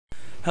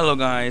Hello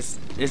guys,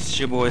 it's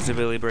your boy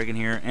Civilian Breaking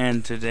here,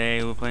 and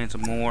today we're playing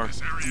some more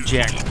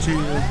JAK 2,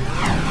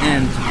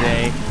 and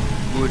today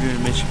we're doing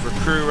a mission for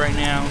crew right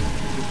now.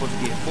 We're supposed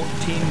to get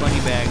 14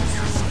 money bags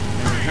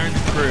and return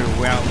to crew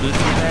without losing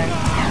the bag,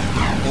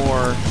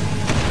 or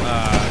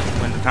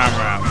when the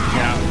timer out. We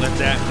cannot let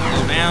that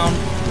go down.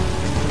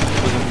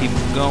 We're going to keep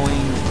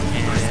going,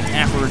 and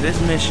after this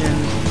mission,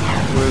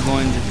 we're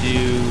going to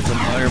do some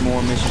other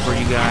more missions for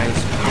you guys.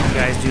 If you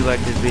guys do like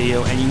this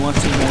video and you want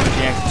to see more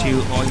JAK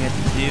 2, all you have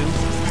to do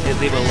is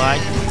leave a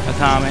like, a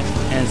comment,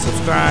 and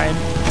subscribe.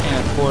 And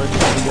of course,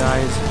 hope you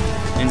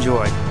guys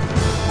enjoy.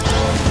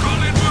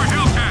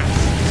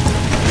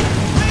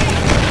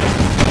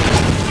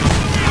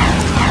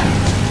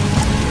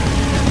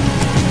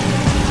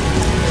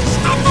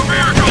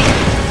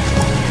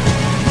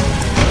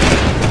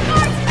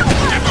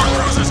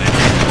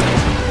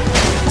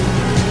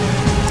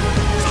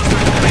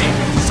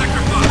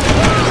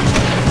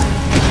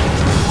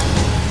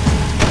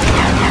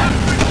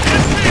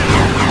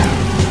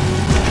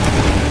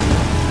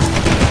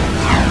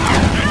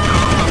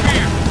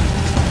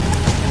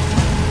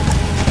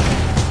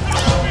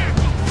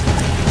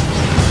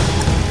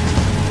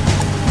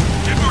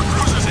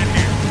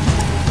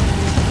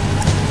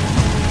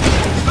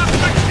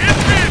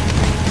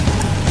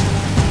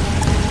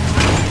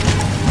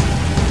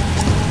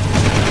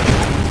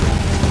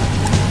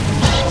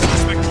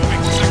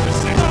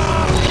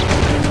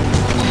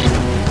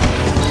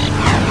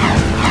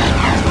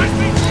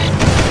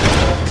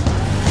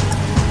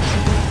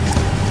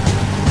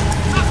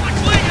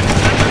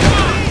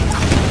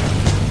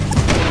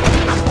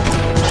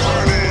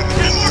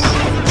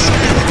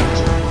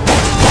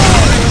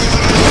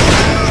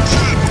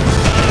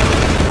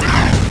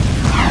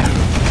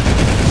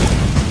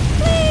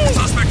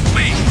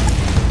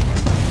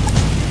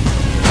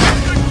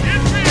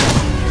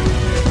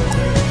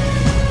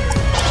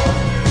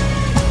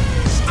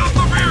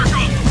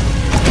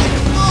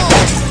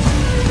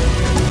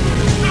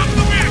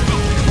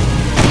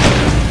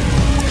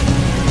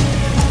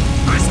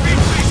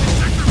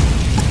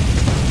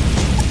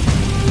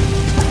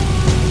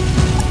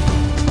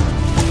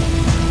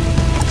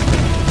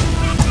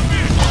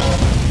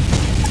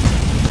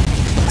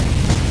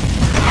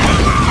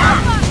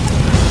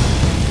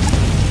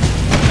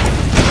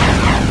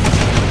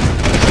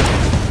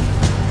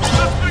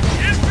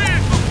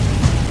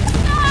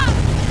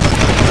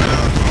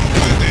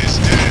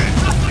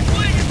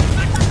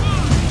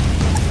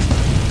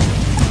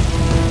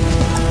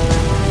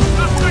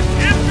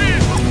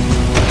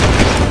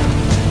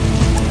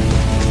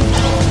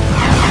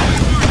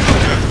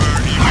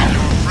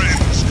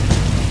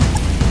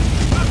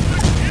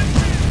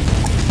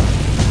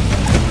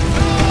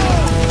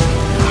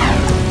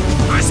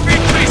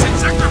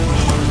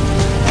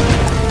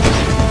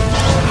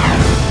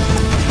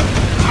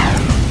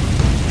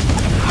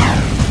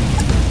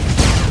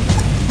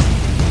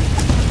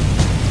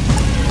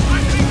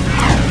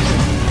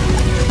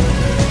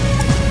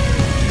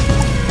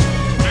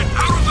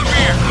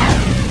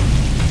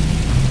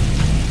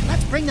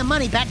 Bring the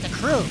money back to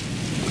crew.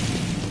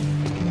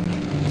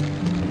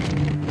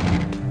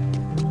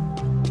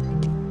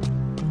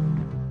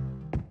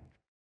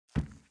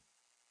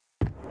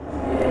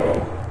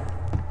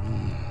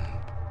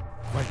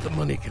 Quite the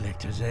money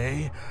collectors,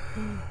 eh?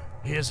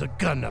 Here's a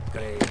gun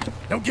upgrade.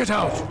 Now get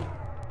out!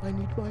 I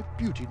need my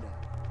beauty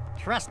nap.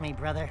 Trust me,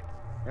 brother.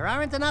 There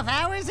aren't enough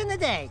hours in the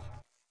day.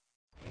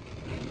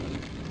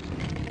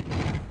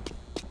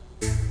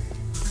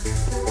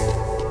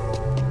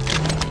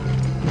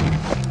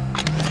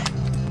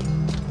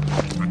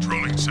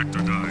 Patrolling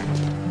Sector 9.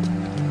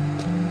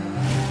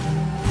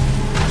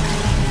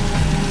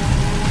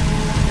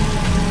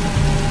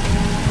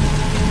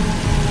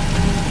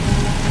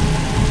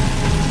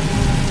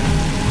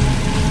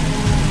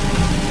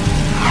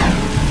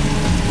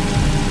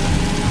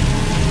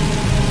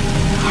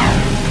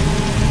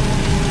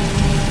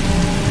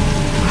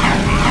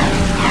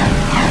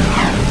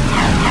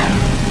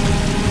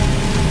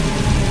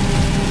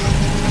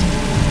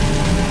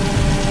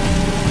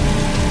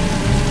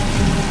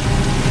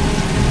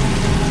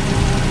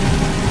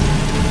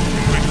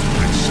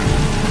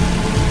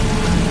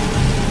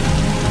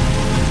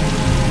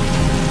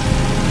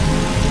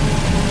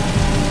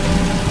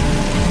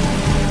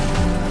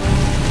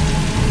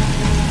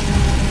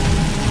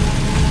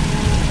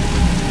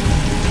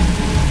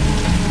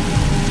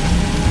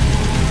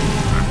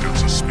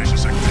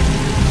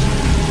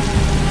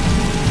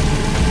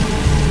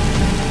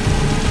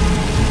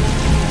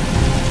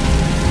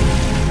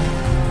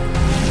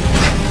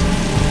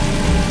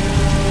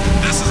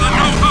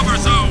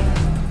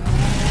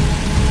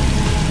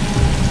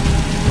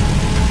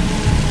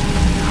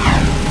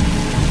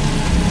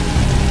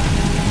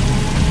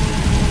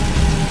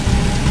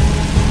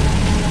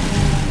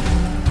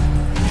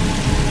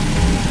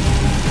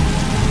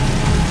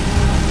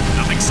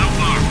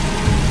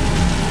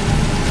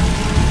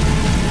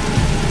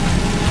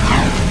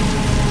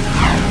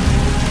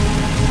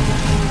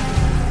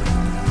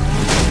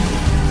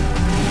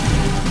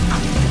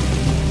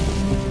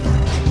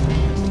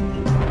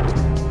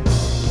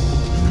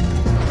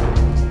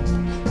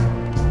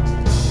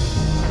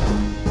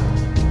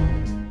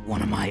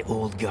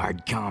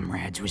 bodyguard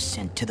comrades was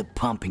sent to the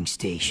pumping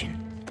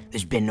station.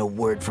 There's been no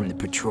word from the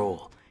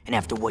patrol, and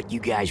after what you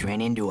guys ran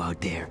into out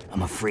there,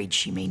 I'm afraid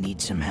she may need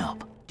some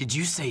help. Did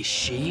you say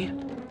she?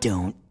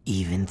 Don't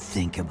even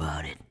think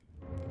about it.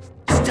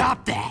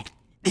 Stop that!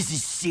 This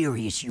is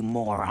serious, you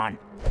moron.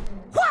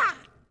 Wah!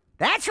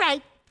 That's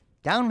right.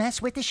 Don't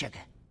mess with the sugar.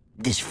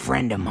 This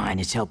friend of mine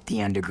has helped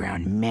the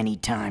underground many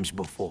times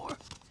before.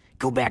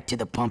 Go back to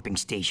the pumping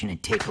station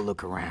and take a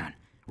look around.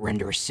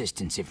 Render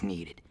assistance if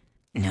needed.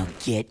 Now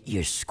get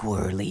your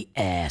squirrely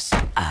ass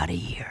out of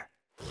here.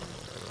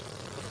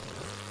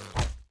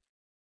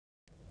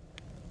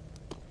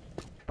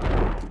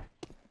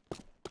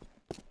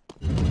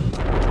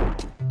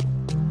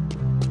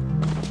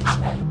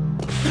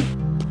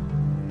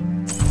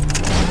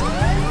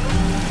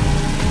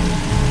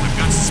 I've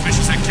got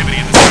suspicious activity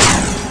in the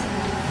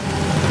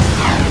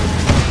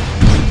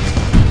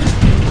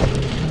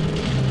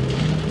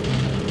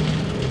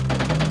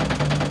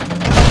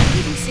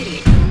Leaving city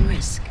at your own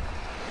risk.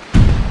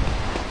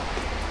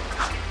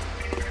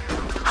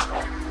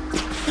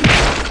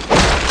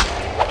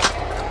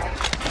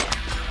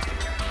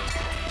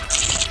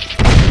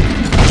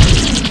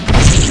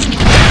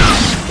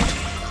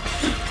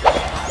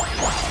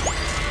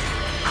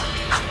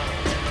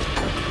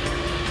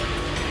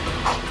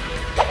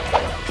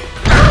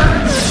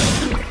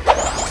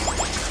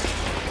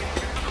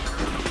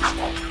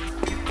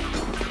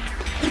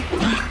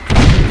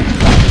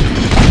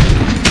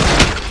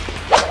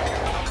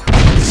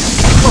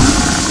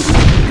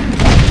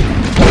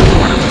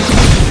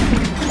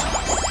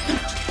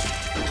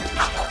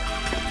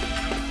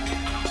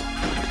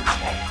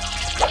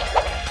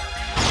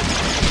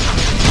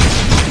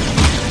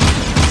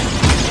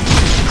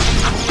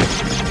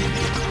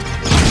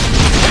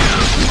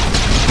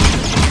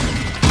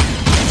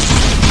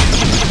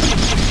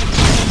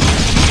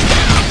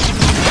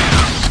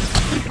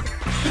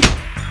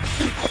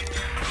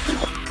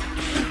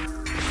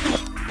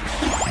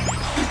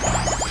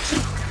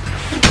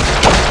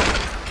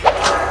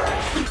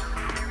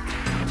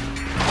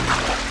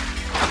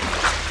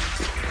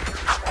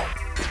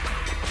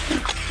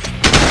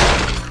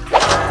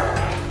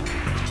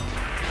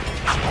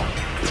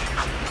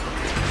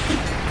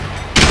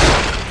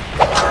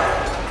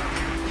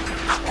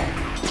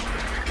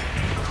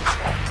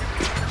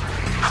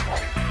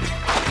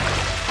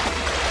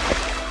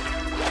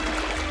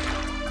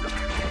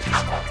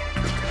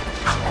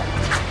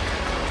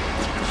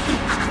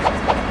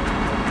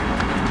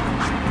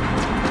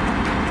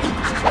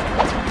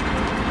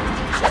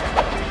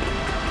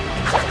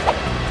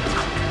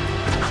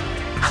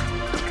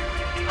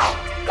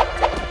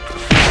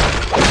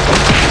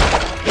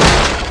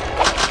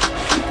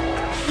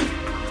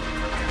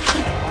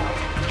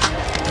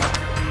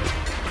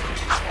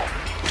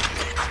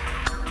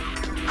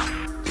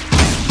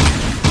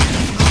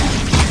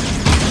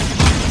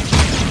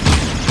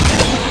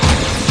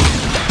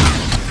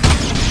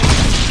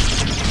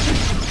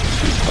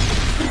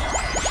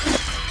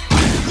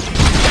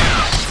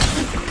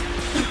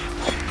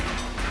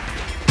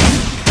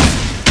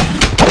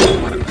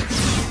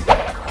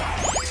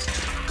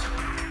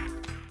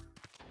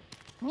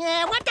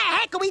 Yeah, what the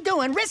heck are we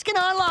doing risking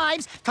our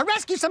lives to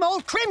rescue some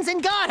old Crimson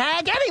Guard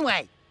hag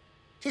anyway?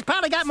 She's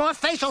probably got more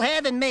facial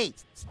hair than me.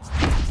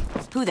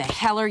 Who the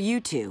hell are you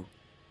two?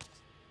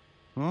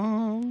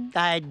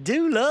 I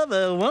do love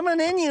a woman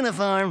in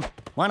uniform.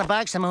 Want to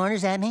bark some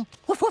orders at me?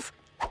 Woof woof.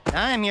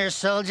 I'm your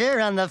soldier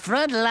on the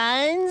front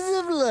lines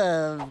of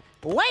love.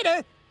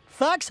 Waiter,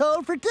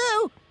 foxhole for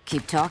two.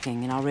 Keep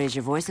talking and I'll raise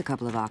your voice a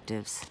couple of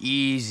octaves.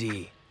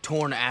 Easy.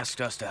 Torn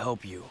asked us to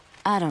help you.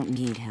 I don't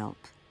need help,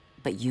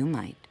 but you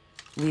might.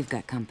 We've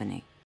got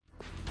company.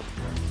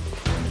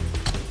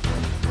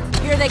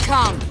 Here they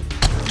come.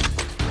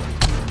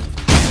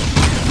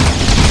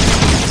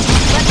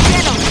 Let's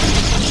get them.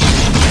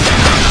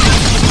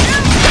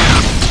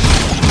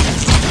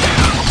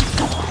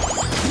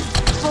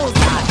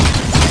 Bullseye.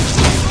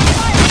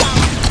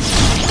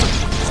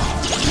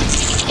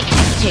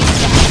 Take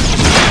that.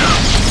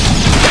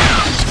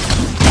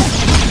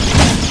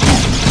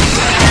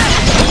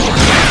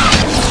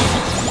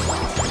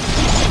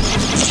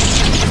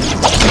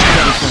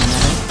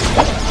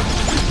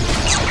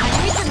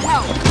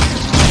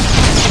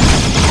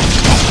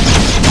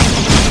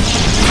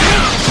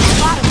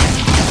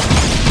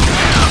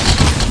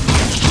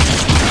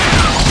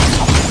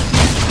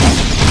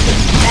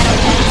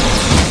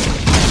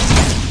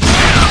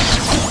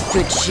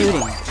 Good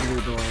shooting,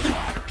 blue boy.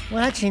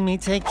 Watching me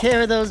take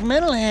care of those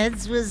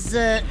metalheads was,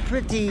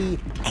 pretty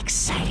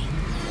exciting.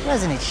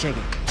 Wasn't it,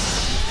 Sugar?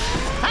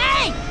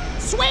 Hey!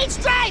 Sweet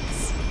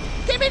Stripes!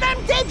 Give me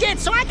them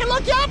digits so I can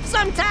look you up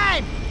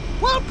sometime!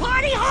 We'll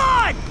party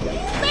hard!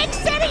 Big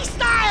city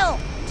style!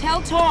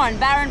 Tell Torn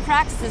Baron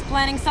Praxis is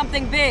planning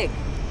something big.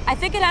 I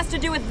think it has to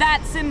do with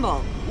that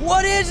symbol.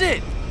 What is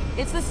it?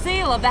 It's the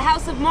seal of the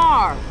House of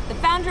Mar, the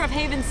founder of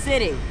Haven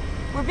City.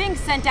 We're being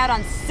sent out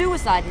on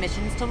suicide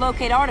missions to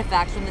locate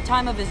artifacts from the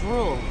time of his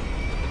rule.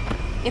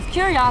 If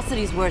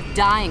curiosity's worth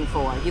dying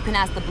for, you can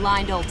ask the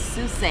blind old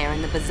soothsayer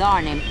in the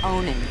bazaar named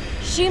Onan.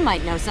 She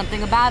might know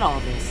something about all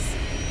this.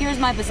 Here's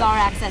my bazaar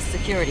access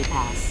security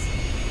pass.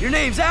 Your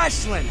name's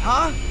Ashlyn,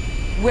 huh?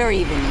 We're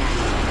even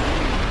now.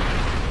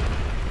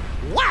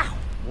 Wow!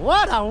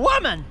 What a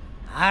woman!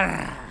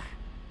 Arrgh.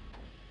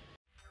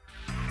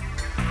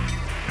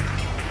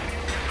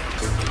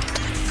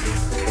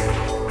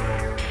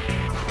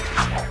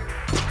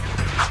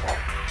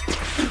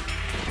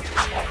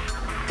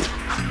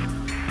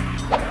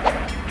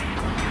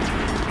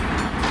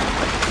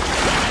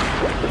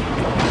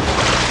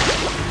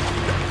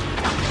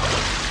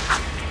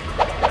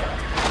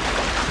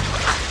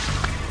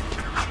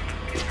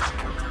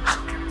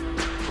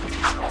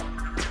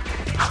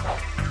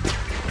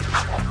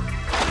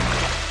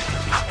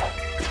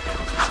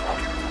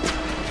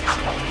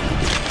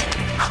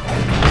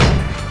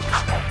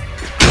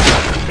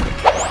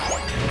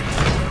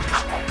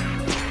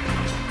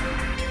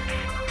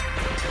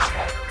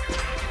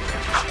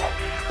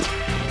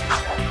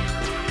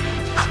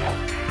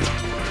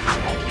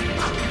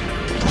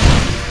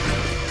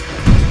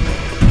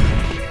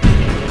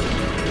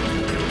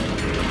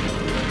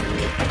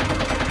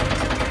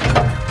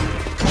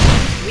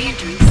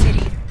 Re-entering the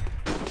city.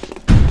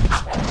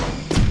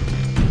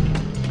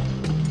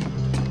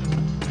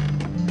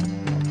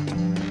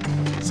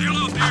 Seal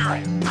off the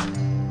area.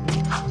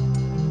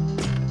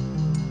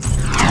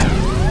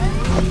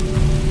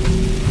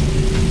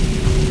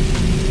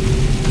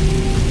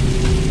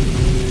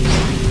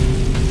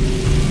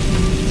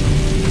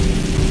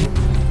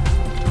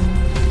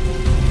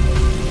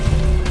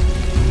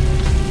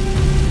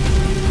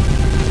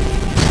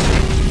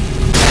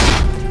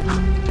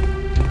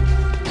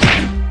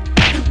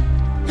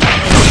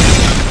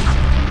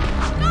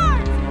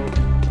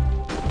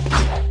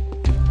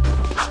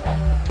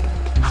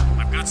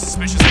 I've got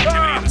suspicious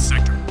activity in the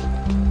sector.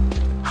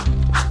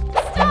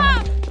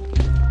 Stop!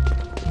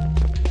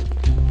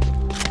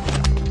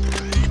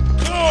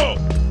 Go!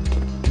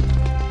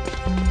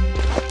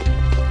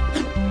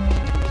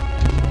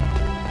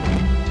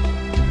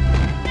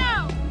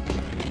 No!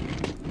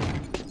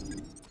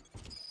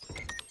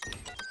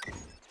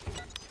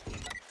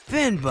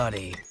 Finn,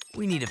 buddy,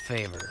 we need a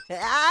favor.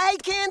 I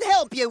can't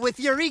help you with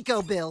your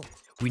eco bill.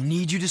 We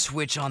need you to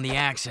switch on the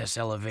access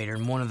elevator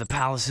in one of the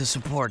palace's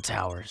support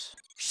towers.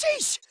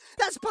 Sheesh!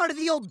 That's part of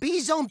the old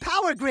B-Zone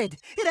power grid.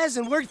 It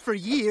hasn't worked for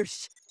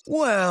years.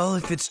 Well,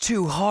 if it's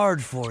too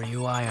hard for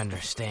you, I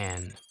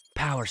understand.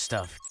 Power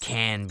stuff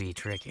can be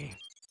tricky.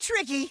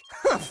 Tricky?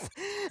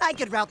 I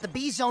could route the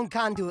B-Zone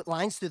conduit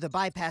lines through the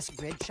bypass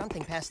grid,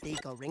 shunting past the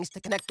eco rings to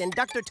connect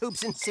inductor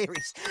tubes in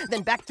series,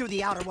 then back through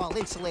the outer wall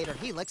insulator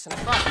helix and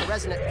across the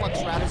resonant flux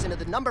routers into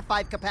the number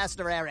 5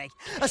 capacitor array.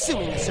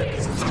 Assuming the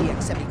circuit's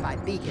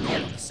GX75B can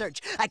handle the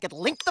surge, I could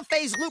link the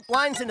phase loop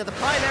lines into the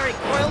primary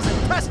coils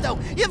and presto,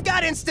 you've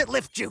got instant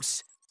lift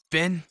juice!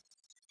 Finn,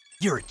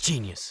 you're a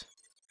genius.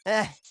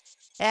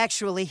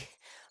 Actually,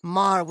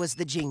 Mar was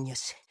the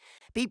genius.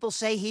 People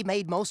say he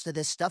made most of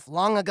this stuff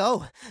long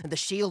ago. The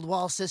shield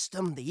wall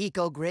system, the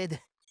eco-grid.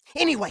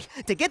 Anyway,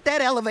 to get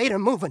that elevator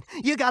moving,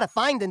 you gotta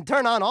find and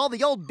turn on all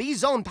the old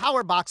B-Zone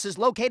power boxes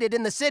located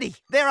in the city.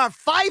 There are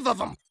 5 of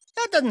them.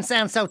 That doesn't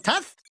sound so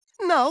tough.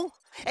 No,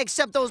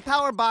 except those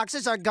power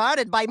boxes are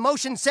guarded by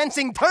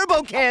motion-sensing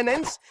turbo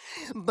cannons.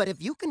 But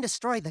if you can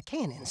destroy the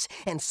cannons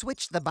and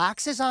switch the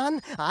boxes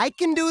on, I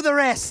can do the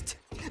rest.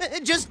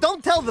 Just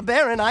don't tell the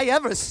Baron I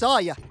ever saw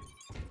you.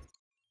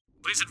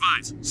 Please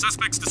advise.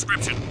 Suspect's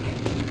description.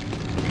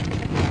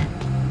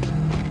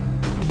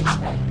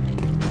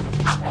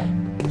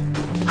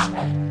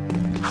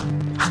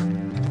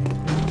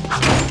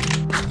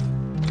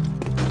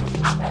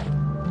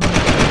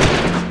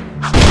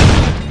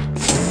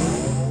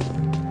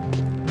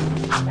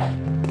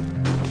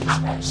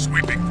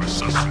 Sweeping for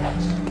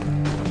suspects.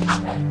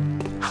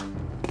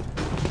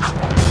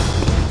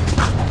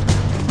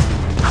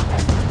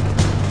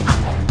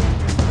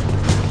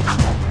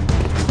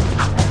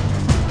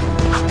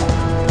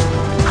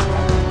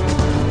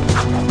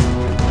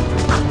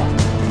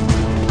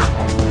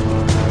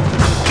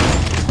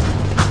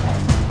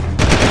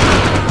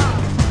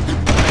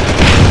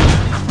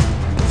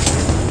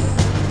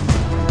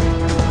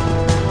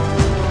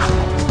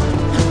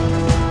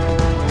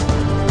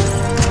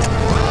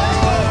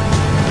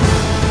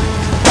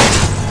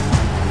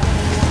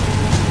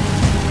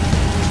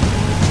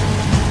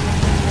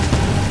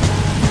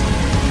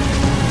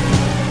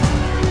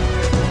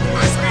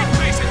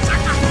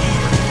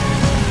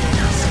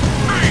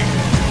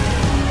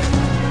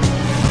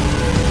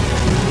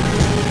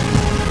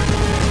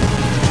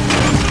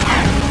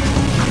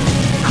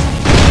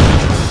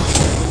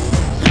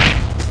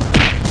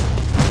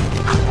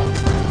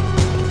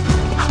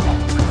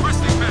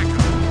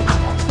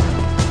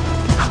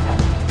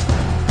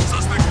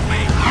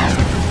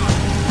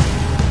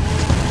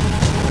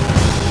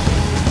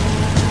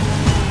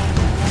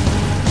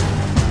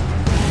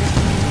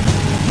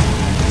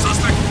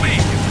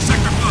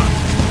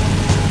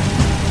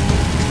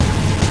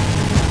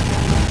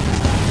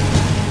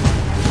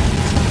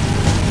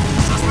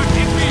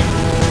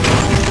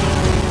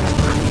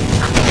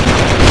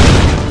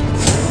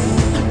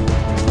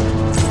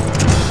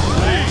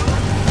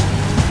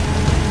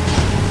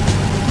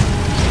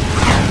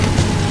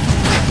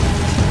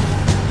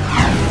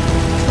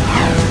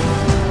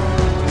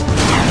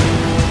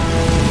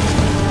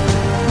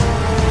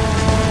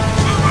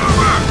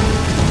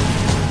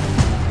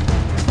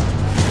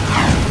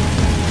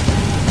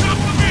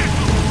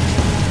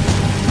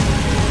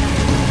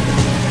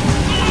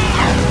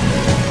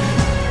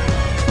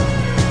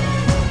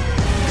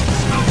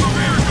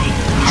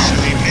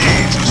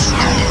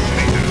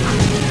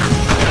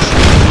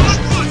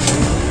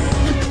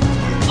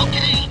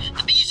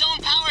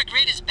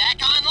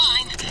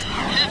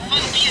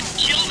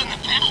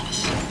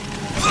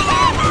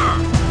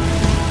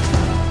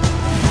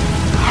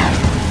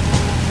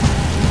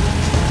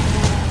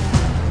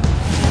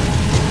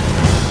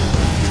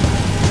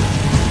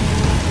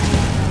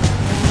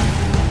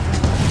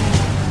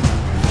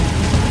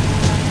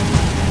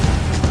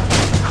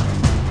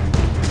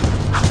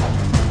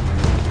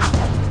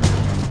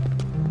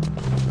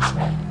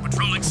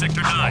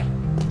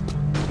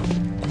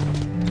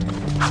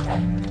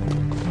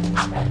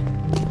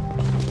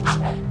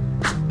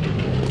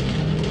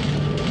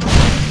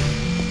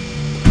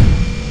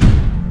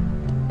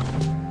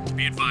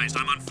 advised,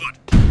 I'm on foot.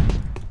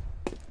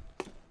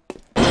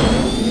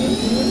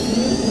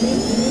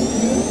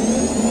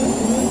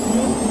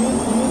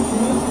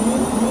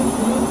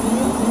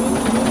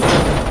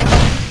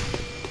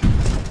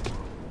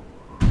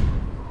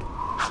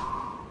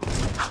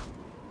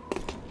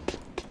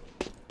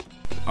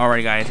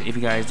 Alright guys, if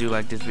you guys do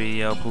like this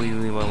video, please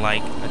leave a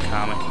like, a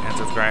comment, and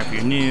subscribe if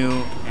you're new.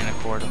 And of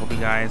course, I hope you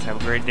guys have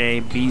a great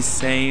day, be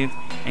safe,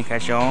 and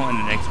catch y'all in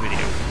the next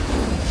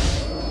video.